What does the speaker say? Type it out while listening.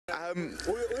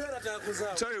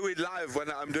Sorry, we're live when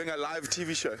I'm doing a live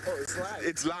TV show. Oh, it's live?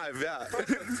 It's live, yeah.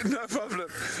 No problem.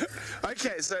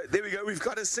 Okay, so there we go. We've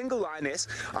got a single lioness.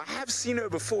 I have seen her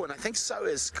before, and I think so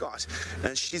has Scott.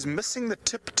 And she's missing the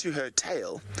tip to her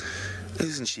tail.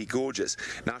 Isn't she gorgeous?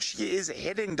 Now, she is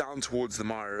heading down towards the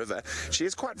Mara River. She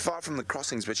is quite far from the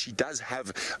crossings, but she does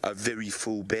have a very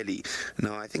full belly.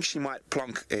 Now, I think she might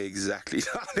plonk exactly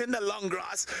down in the long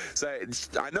grass. So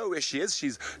I know where she is.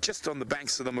 She's just on the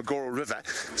banks of the Magoro River.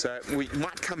 So we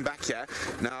might come back here.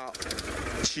 Now,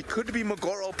 she could be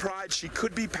Magoro Pride. She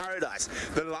could be Paradise.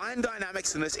 The lion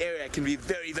dynamics in this area can be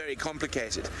very, very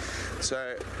complicated.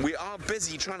 So we are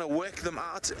busy trying to work them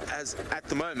out at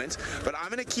the moment. But I'm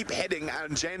going to keep heading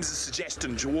on James's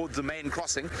suggestion towards the main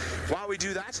crossing. While we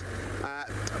do that,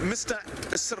 Mr.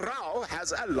 Sarau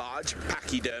has a large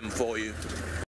pachyderm for you.